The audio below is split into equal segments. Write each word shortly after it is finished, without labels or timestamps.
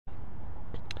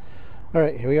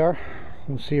Alright, here we are.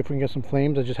 Let's see if we can get some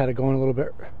flames. I just had it going a little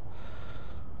bit.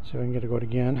 See if I can get it going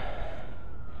again.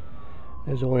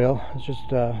 There's oil. It's just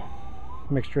a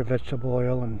mixture of vegetable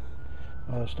oil and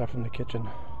other stuff from the kitchen.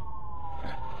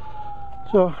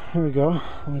 So, here we go.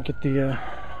 Let me get the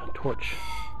torch.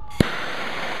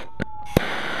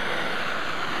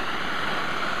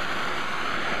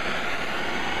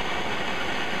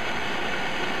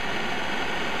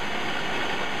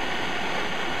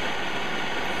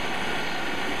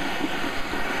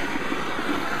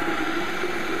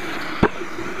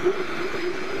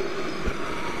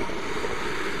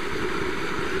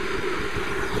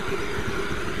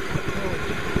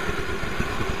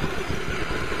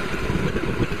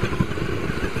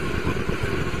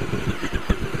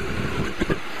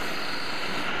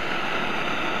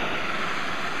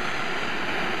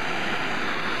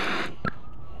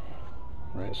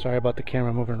 Sorry about the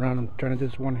camera moving around. I'm trying to do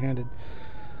this one-handed,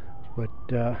 but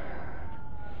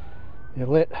it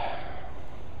lit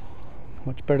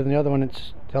much better than the other one.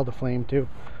 It's held a flame too,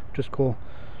 which is cool.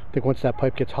 I think once that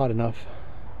pipe gets hot enough,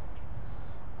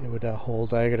 it would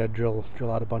hold. I gotta drill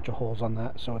out a bunch of holes on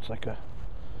that, so it's like a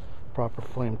proper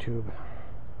flame tube.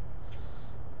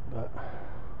 But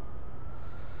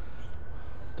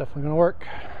definitely gonna work.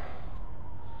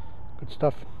 Good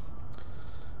stuff.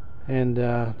 And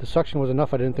the suction was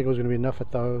enough. I didn't think it was going to be enough. I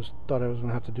thought I was going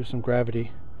to have to do some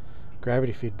gravity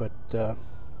feed, but that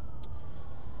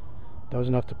was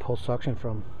enough to pull suction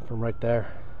from right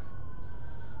there.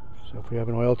 So if we have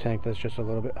an oil tank that's just a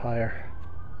little bit higher,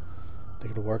 I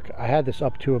think it'll work. I had this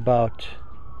up to about,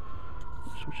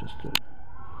 switch this to,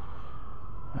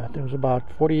 I think it was about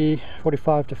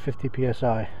 45 to 50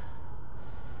 psi.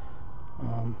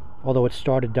 Although it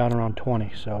started down around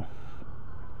 20, so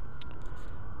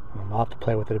I'll have to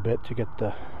play with it a bit to get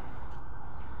the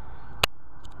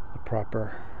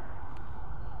proper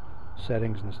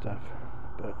settings and stuff.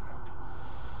 But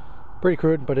pretty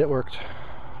crude, but it worked.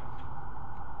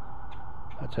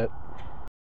 That's it.